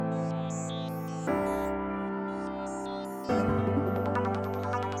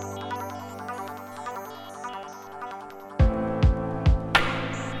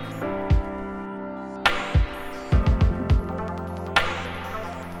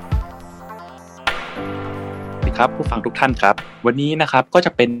ครับผู้ฟังทุกท่านครับวันนี้นะครับก็จ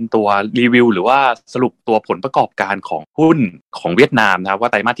ะเป็นตัวรีวิวหรือว่าสรุปตัวผลประกอบการของหุ้นของเวียดนามนะครับว่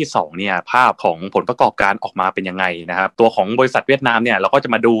าไตรมาสที่2เนี่ยภาพของผลประกอบการออกมาเป็นยังไงนะครับตัวของบริษัทเวียดนามเนี่ยเราก็จะ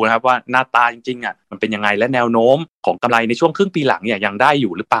มาดูนะครับว่าหน้าตาจริงๆมันเป็นยังไงและแนวโน้มของกำไรในช่วงครึ่งปีหลังเนี่ยยังได้อ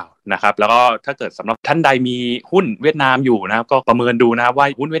ยู่หรือเปล่านะครับแล้วก็ถ้าเกิดสำหรับท่านใดมีหุ้นเวียดนามอยู่นะครับก็ประเมินดูนะครับว่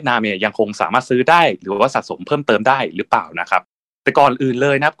าหุ้นเวียดนามเนี่ยยังคงสามารถซื้อได้หรือว่าสะสมเพิ่มเติมได้หรือเปล่านะครับแต่ก่อนอื่นเ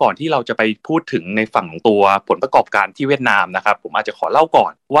ลยนะครับก่อนที่เราจะไปพูดถึงในฝั่งของตัวผลประกอบการที่เวียดนามนะครับผมอาจจะขอเล่าก่อ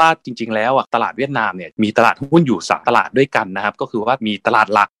นว่าจริงๆแล้วตลาดเวียดนามเนี่ยมีตลาดหุ้นอยู่3ตลาดด้วยกันนะครับก็คือว่ามีตลา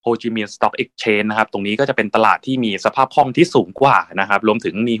ดหลักโฮจิมินห์สต็อกเอ็กชแนนจ์นะครับตรงนี้ก็จะเป็นตลาดที่มีสภาพคล่องที่สูงกว่านะครับรวม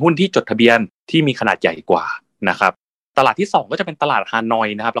ถึงมีหุ้นที่จดทะเบียนที่มีขนาดใหญ่กว่านะครับตลาดที่2ก็จะเป็นตลาดฮานอ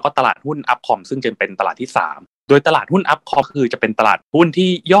ยนะครับแล้วก็ตลาดหุ้นอัพคอมซึ่งจะเป็นตลาดที่3โดยตลาดหุ้นอัพคอมคือจะเป็นตลาดหุ้น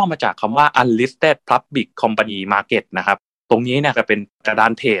ที่ย่อมาจากคำว่า unlisted public company market นะครับตรงนี้เนี่ยจะเป็นกระ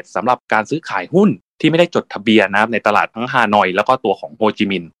ดานเทรดสำหรับการซื้อขายหุ้นที่ไม่ได้จดทะเบียนนะครับในตลาดทั้งฮานอยแล้วก็ตัวของโฮจิ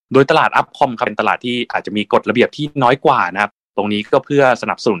มินห์โดยตลาดอัพคอมเป็นตลาดที่อาจจะมีกฎระเบียบที่น้อยกว่านะครับตรงนี้ก็เพื่อส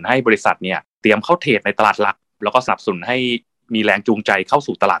นับสนุนให้บริษัทเนี่ยเตรียมเข้าเทรดในตลาดหลักแล้วก็สนับสนุนให้มีแรงจูงใจเข้า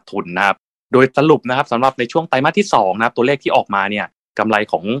สู่ตลาดทุนนะครับโดยสรุปนะครับสำหรับในช่วงไตรมาสที่2นะครับตัวเลขที่ออกมาเนี่ยกำไ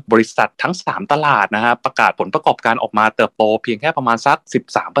รของบริษัททั้ง3ตลาดนะครับประกาศผลประกอบการออกมาเติบโตเพียงแค่ประมาณสัก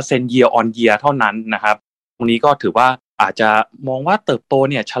 13% year on year เท่านั้นนะครับตรงนี้ก็ถือว่าอาจจะมองว่าเติบโ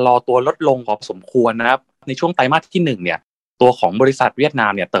ตเนี่ยชะลอตัวลดลงพอสมควรนะครับในช่วงไตรมาสที่1เนี่ยตัวของบริษัทเวียด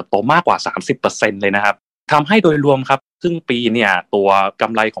นามเนี่ยเติบโตมากกว่า 30% เลยนะครับทำให้โดยรวมครับครึ่งปีเนี่ยตัวก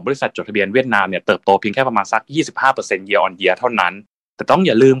ำไรของบริษัทจดทะเบียนเวียดนามเนี่ยเติบโตเพียงแค่ประมาณสัก 25% year on year เท่านั้นแต่ต้องอ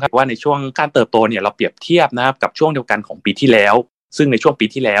ย่าลืมครับว่าในช่วงการเติบโตเนี่ยเราเปรียบเทียบนะครับกับช่วงเดียวกันของปีที่แล้วซึ่งในช่วงปี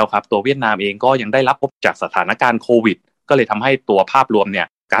ที่แล้วครับตัวเวียดนามเองก็ยังได้รับผลจากสถานการณ์โควิดก็เลยทำให้ตัวภาพรวมเนี่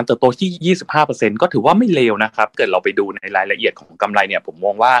ยการเติบโตที่ 25% ก็ถือว่าไม่เลวนะครับเกิดเราไปดูในรายละเอียดของกำไรเนี่ยผมม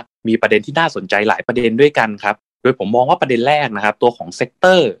องว่ามีประเด็นที่น่าสนใจหลายประเด็นด้วยกันครับโดยผมมองว่าประเด็นแรกนะครับตัวของเซกเต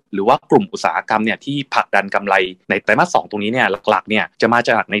อร์หรือว่ากลุ่มอุตสาหกรรมเนี่ยที่ผลักดันกำไรในไตรมาส2ตรงนี้เนี่ยหลักๆเนี่ยจะม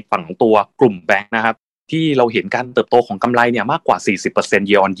าจากในฝั่งของตัวกลุ่มแบงค์นะครับที่เราเห็นการเติบโตของกำไรเนี่ยมากกว่า 40%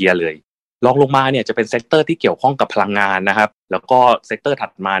 year on year เลยรองลงมาเนี่ยจะเป็นเซกเตอร์ที่เกี่ยวข้องกับพลังงานนะครับแล้วก็เซกเตอร์ถั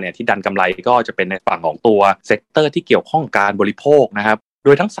ดมาเนี่ยที่ดันกำไรก็จะเป็นในฝั่งของตัวเซกเตอร์ที่เกี่ยวข้องกับการบริโภคนะครับโ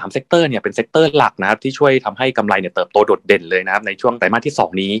ดยทั้ง3เซกเตอร์เนี่ยเป็นเซกเตอร์หลักนะครับที่ช่วยทำให้กำไรเนี่ยเติบโตโดดเด่นเลยนะครับในช่วงไตรมาสที่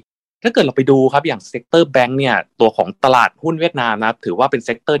2นี้ถ้าเกิดเราไปดูครับอย่างเซกเตอร์แบงค์เนี่ยตัวของตลาดหุ้นเวียดนามนะครับถือว่าเป็น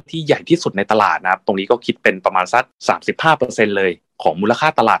เซกเตอร์ที่ใหญ่ที่สุดในตลาดนะครับตรงนี้ก็คิดเป็นประมาณสัก 35% เลยของมู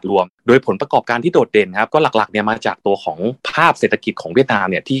ลค่าตลาดรวมโดยผลประกอบการที่โดดเด่นครับก็หลักๆเนี่ยมาจากตัวของภาพเศรษฐกิจของเวียดนาม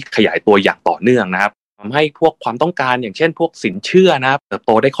เนี่ยที่ขยายตัวอย่างต่อเนื่องนะครับทำให้พวกความต้องการอย่างเช่นพวกสินเชื่อนะครับเติบ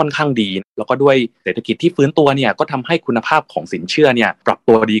โตได้ค่อนข้างดีแล้วก็ด้วยเศรษฐกิจที่ฟื้นตัวเนี่ยก็ทำให้คุณภาพของสินเชื่อเนี่ยปรั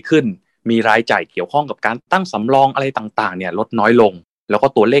บตัวดีขึ้นมีรายจ่ายเกี่ยวข้องกับการตั้งสำรองอะไรต่างๆเนี่ยลดน้อยลงแล้วก็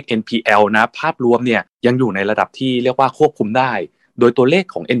ตัวเลข NPL นะภาพรวมเนี่ยยังอยู่ในระดับที่เรียกว่าควบคุมได้โดยตัวเลข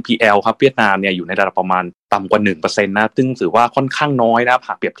ของ NPL ครับเวียดนามเนี่ยอยู่ในระดับประมาณต่ำกว่า 1% นะซึ่งถือว่าค่อนข้างน้อยนะ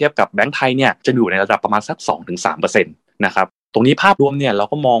หากเปรียบเทียบกับแบงก์ไทยเนี่ยจะอยู่ในระดับประมาณสัก 2-3% นะครับตรงนี้ภาพรวมเนี่ยเรา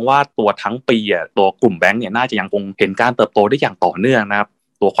ก็มองว่าตัวทั้งปีตัวกลุ่มแบงก์เนี่ยน่าจะยังคงเห็นการเติบโตได้อย่างต่อเนื่องนะครั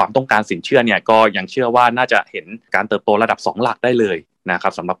บตัวความต้องการสินเชื่อเนี่ยก็ยังเชื่อว่าน่าจะเห็นการเติบโตระดับ2หลักได้เลยนะ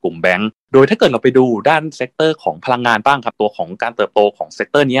ครับสำหรับกลุ่มแบงก์โดยถ้าเกิดเราไปดูด้านเซกเตอร์ของพลังงานบ้างครับตัวของการเติบโตของเ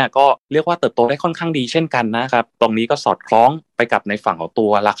ซกเตอร์นี้ก็เรียกว่าเติบโตได้ค่อนข้างดีเช่นกันนะครับตรงนี้ก็สอดคล้องไปกับในฝั่งของตั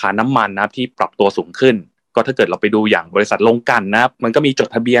วราคาน้ำมันนะครับที่ปรับตัวสูงขึ้นก็ถ้าเกิดเราไปดูอย่างบริษัทโรงกลั่นนะครับมันก็มีจด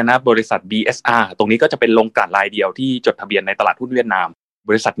ทะเบียนนะบริษัท BSR ตรงนี้ก็จะเป็นโรงกลั่นรายเดียวที่จดทะเบียนในตลาดหุ้นเวียดนาม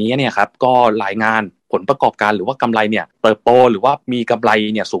บริษัทนี้เนี่ยครับก็รายงานผลประกอบการหรือว่ากำไรเนี่ยเติบโตหรือว่ามีกำ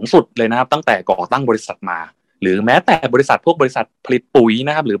ไรเนี่ยสูงสุดเลยนะครับตั้งแต่ก่อตั้งบริษัทมาหรือแม้แต่บริษัทพวกบริษัทผลิตปุ๋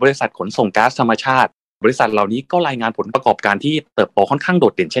ยนะครับหรือบริษัทขนส่งก๊าซธรรมชาติบริษัทเหล่านี้ก็รายงานผลประกอบการที่เติบโตค่อนข้างโด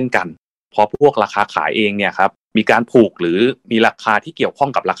ดเด่นเช่นกันพอพวกราคาขายเองเนี่ยครับมีการผูกหรือมีราคาที่เกี่ยวข้อ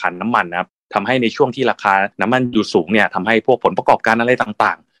งกับราคาน้ำมันนะครับทำให้ในช่วงที่ราคาน้ำมันอยู่สูงเนี่ยทำให้พวกผลประกอบการอะไ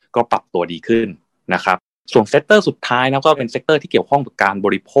รต่างๆก็ปรับตัวดีขึ้นนะครับส่วนเซกเตอร์สุดท้ายนะก็เป็นเซกเตอร์ที่เกี่ยวข้องกับการบ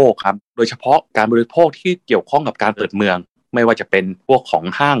ริโภคครับโดยเฉพาะการบริโภคที่เกี่ยวข้องกับการเปิดเมืองไม่ว่าจะเป็นพวกของ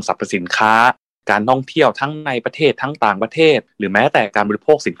ห้างสรรพสินค้าการท่องเที่ยวทั้งในประเทศทั้งต่างประเทศหรือแม้แต่การบริโ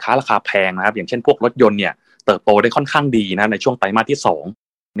ภคสินค้าราคาแพงนะครับอย่างเช่นพวกรถยนต์เนี่ยเติบโตได้ค่อนข้างดีนะในช่วงไตรมาสที่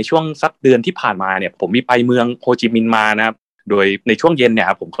2ในช่วงสักเดือนที่ผ่านมาเนี่ยผมมีไปเมืองโฮจิมินห์มานะครับโดยในช่วงเย็นเนี่ย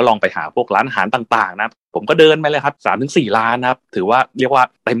ครับผมก็ลองไปหาพวกร้านอาหารต่างๆนะครับผมก็เดินไปเลยครับ 3-4 ร้านนะครับถือว่าเรียกว่า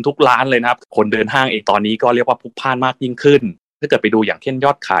เต็มทุกร้านเลยนะครับคนเดินห้างเองตอนนี้ก็เรียกว่าพลุกพล่านมากยิ่งขึ้นถ้าเกิดไปดูอย่างเช่นย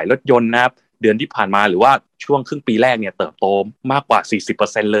อดขายรถยนต์นะครับเดือนที่ผ่านมาหรือว่าช่วงครึ่งปีแรกเนี่ยเติบโตมากกว่า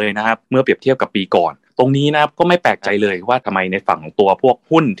 40% เลยนะครับเมื่อเปรียบเทียบกับปีก่อนตรงนี้นะครับก็ไม่แปลกใจเลยว่าทำไมในฝั่งของตัวพวก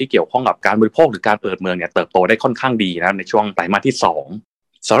หุ้นที่เกี่ยวข้องกับการบริโภคหรือการเปิดเมืองเนี่ยเติบโตได้ค่อนข้างดีนะครับในช่วงไตรมาสที่2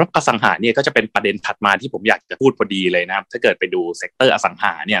 สำหรับอสังหาเนี่ยก็จะเป็นประเด็นถัดมาที่ผมอยากจะพูดพอดีเลยนะครับถ้าเกิดไปดูเซกเตอร์อสังห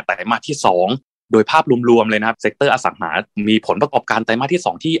าเนี่ยไตรมาสที่2โดยภาพรวมๆเลยนะครับเซกเตอร์อสังหามีผลประกอบการไตรมาสที่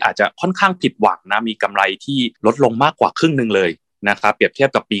2ที่อาจจะค่อนข้างผิดหวังนะมีกำไรที่ลดลงมากกว่าครึ่งนึงเลยนะครับเปรียบเทียบ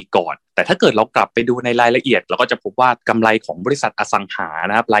กับปีก่อนแต่ถ้าเกิดเรากลับไปดูในรายละเอียดเราก็จะพบว่ากำไรของบริษัทอสังหา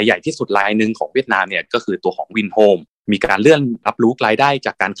นะครับรายใหญ่ที่สุดรายนึงของเวียดนามเนี่ยก็คือตัวของวินโฮมมีการเลื่อนรับรู้รายได้จ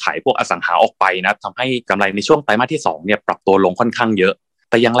ากการขายพวกอสังหาออกไปนะทำให้กำไรในช่วงไตรมาสที่2เนี่ยปรับตัวลงค่อนข้างเยอะ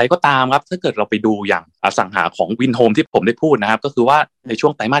แต่อย่างไรก็ตามครับถ้าเกิดเราไปดูอย่างอสังหาของวินโฮมที่ผมได้พูดนะครับก็คือว่าในช่ว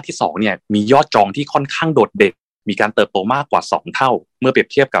งไตรมาสที่2เนี่ยมียอดจองที่ค่อนข้างโดดเด่นมีการเติบโตมากกว่า2เท่าเมื่อเปรียบ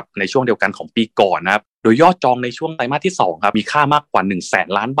เทียบกับในช่วงเดียวกันของปีก่อนนะครับโดยยอดจองในช่วงไตรมาสที่2ครับมีค่ามากกว่า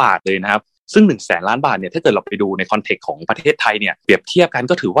 100,000 ล้านบาทเลยนะครับซึ่ง 100,000 ล้านบาทเนี่ยถ้าเกิดเราไปดูในคอนเทกต์ของประเทศไทยเนี่ยเปรียบเทียบกัน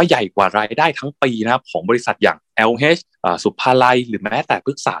ก็ถือว่าใหญ่กว่ารายได้ทั้งปีนะครับของบริษัทอย่าง LH สุภาลัยหรือแม้แต่พ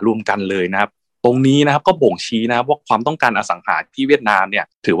ฤกษารวมกันเลยนะครับตรงนี้นะครับก็บ่งชี้นะครับว่าความต้องการอสังหาที่เวียดนามเนี่ย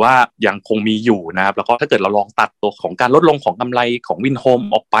ถือว่ายังคงมีอยู่นะครับแล้วก็ถ้าเกิดเราลองตัดตัวของการลดลงของกำไรของวินโฮม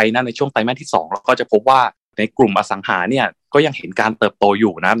ออกไปนะในช่วงไตรมาสที่2เราก็จะพบว่าในกลุ่มอสังหาเนี่ยก็ยังเห็นการเติบโตอ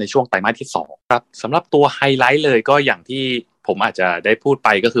ยู่นะครับในช่วงไตรมาสที่2ครับสำหรับตัวไฮไลท์เลยก็อย่างที่ผมอาจจะได้พูดไป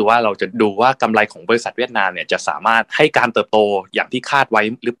ก็คือว่าเราจะดูว่ากำไรของบริษัทเวียดนามเนี่ยจะสามารถให้การเติบโตอย่างที่คาดไว้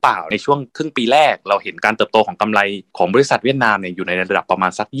หรือเปล่าในช่วงครึ่งปีแรกเราเห็นการเติบโตของกำไรของบริษัทเวียดนามเนี่ยอยู่ในระดับประมา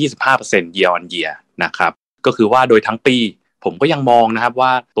ณสัก 25% year on year นะครับก็คือว่าโดยทั้งปีผมก็ยังมองนะครับว่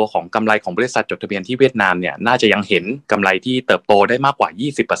าตัวของกำไรของบริษัทจดทะเบียนที่เวียดนามเนี่ยน่าจะยังเห็นกำไรที่เติบโตได้มากกว่า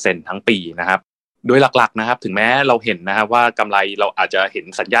 20% ทั้งปีนะครับโดยหลักๆนะครับถึงแม้เราเห็นนะครับว่ากำไรเราอาจจะเห็น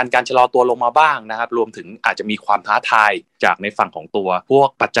สัญญาณการชะลอตัวลงมาบ้างนะครับรวมถึงอาจจะมีความท้าทายจากในฝั่งของตัวพวก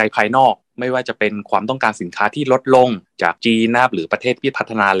ปัจจัยภายนอกไม่ว่าจะเป็นความต้องการสินค้าที่ลดลงจากจีนนะครับหรือประเทศที่พั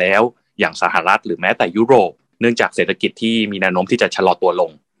ฒนาแล้วอย่างสหรัฐหรือแม้แต่ยุโรปเนื่องจากเศรษฐกิจที่มีแนวโน้มที่จะชะลอตัวล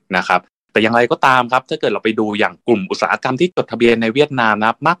งนะครับแต่อย่างไรก็ตามครับถ้าเกิดเราไปดูอย่างกลุ่มอุตสาหกรรมที่จดทะเบียนในเวียดนามนะ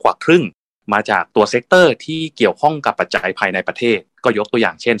ครับมากกว่าครึ่งมาจากตัวเซกเตอร์ที่เกี่ยวข้องกับปัจจัยภายในประเทศก็ยกตัวอย่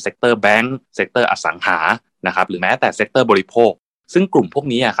างเช่นเซกเตอร์แบงก์เซกเตอร์อสังหานะครับหรือแม้แต่เซกเตอร์บริโภคซึ่งกลุ่มพวก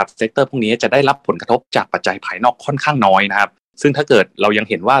นี้ครับเซกเตอร์พวกนี้จะได้รับผลกระทบจากปัจจัยภายนอกค่อนข้างน้อยนะครับซึ่งถ้าเกิดเรายัง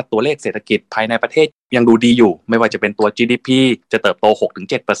เห็นว่าตัวเลขเศรษฐกิจภายในประเทศยังดูดีอยู่ไม่ว่าจะเป็นตัว GDP จะเติบโต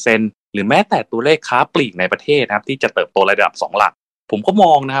 6-7% หรือแม้แต่ตัวเลขค้าปลีกในประเทศนะครับที่จะเติบโตระดับ2หลักผมก็ม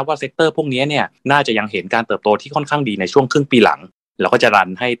องนะครับว่าเซกเตอร์พวกนี้เนี่ยน่าจะยังเห็นการเติบโตที่ค่อนข้างดีในช่วงครึ่งปีหลังแล้วก็จะรัน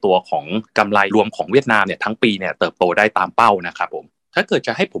ให้ตัวของกำไรรวมของเวียดนามเนี่ยทั้งปีเนี่ยเติบโตได้ตามเป้านะครับผมถ้าเกิดจ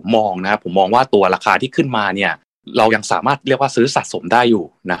ะให้ผมมองนะครับผมมองว่าตัวราคาที่ขึ้นมาเนี่ยเรายังสามารถเรียกว่าซื้อสะสมได้อยู่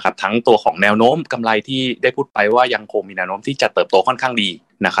นะครับทั้งตัวของแนวโน้มกำไรที่ได้พูดไปว่ายังคงมีแนวโน้มที่จะเติบโตค่อนข้างดี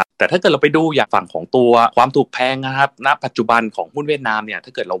นะครับแต่ถ้าเกิดเราไปดูอย่างฝั่งของตัวความถูกแพงนะครับณปัจจุบันของหุ้นเวียดนามเนี่ยถ้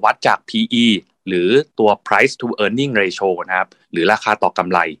าเกิดเราวัดจาก PE หรือตัว price to earning ratio นะครับหรือราคาต่อก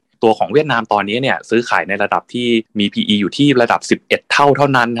ำไรตัวของเวียดนามตอนนี้เนี่ยซื้อขายในระดับที่มี PE อยู่ที่ระดับ11เท่า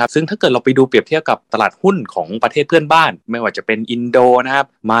นั้นครับซึ่งถ้าเกิดเราไปดูเปรียบเทียบกับตลาดหุ้นของประเทศเพื่อนบ้านไม่ว่าจะเป็นอินโดนะครับ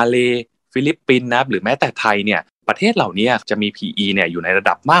มาเลฟิลิปปินส์นะครับหรือแม้แต่ไทยเนี่ยประเทศเหล่านี้จะมี PE เนี่ยอยู่ในระ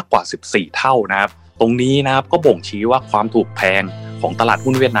ดับมากกว่า14เท่านะครับตรงนี้นะครับก็บ่งชี้ว่าความถูกแพงของตลาด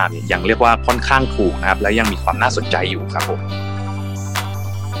หุ้นเวียดนามเนี่ยยังเรียกว่าค่อนข้างถูกนะครับและยังมีความน่าสนใจอยู่ครับผม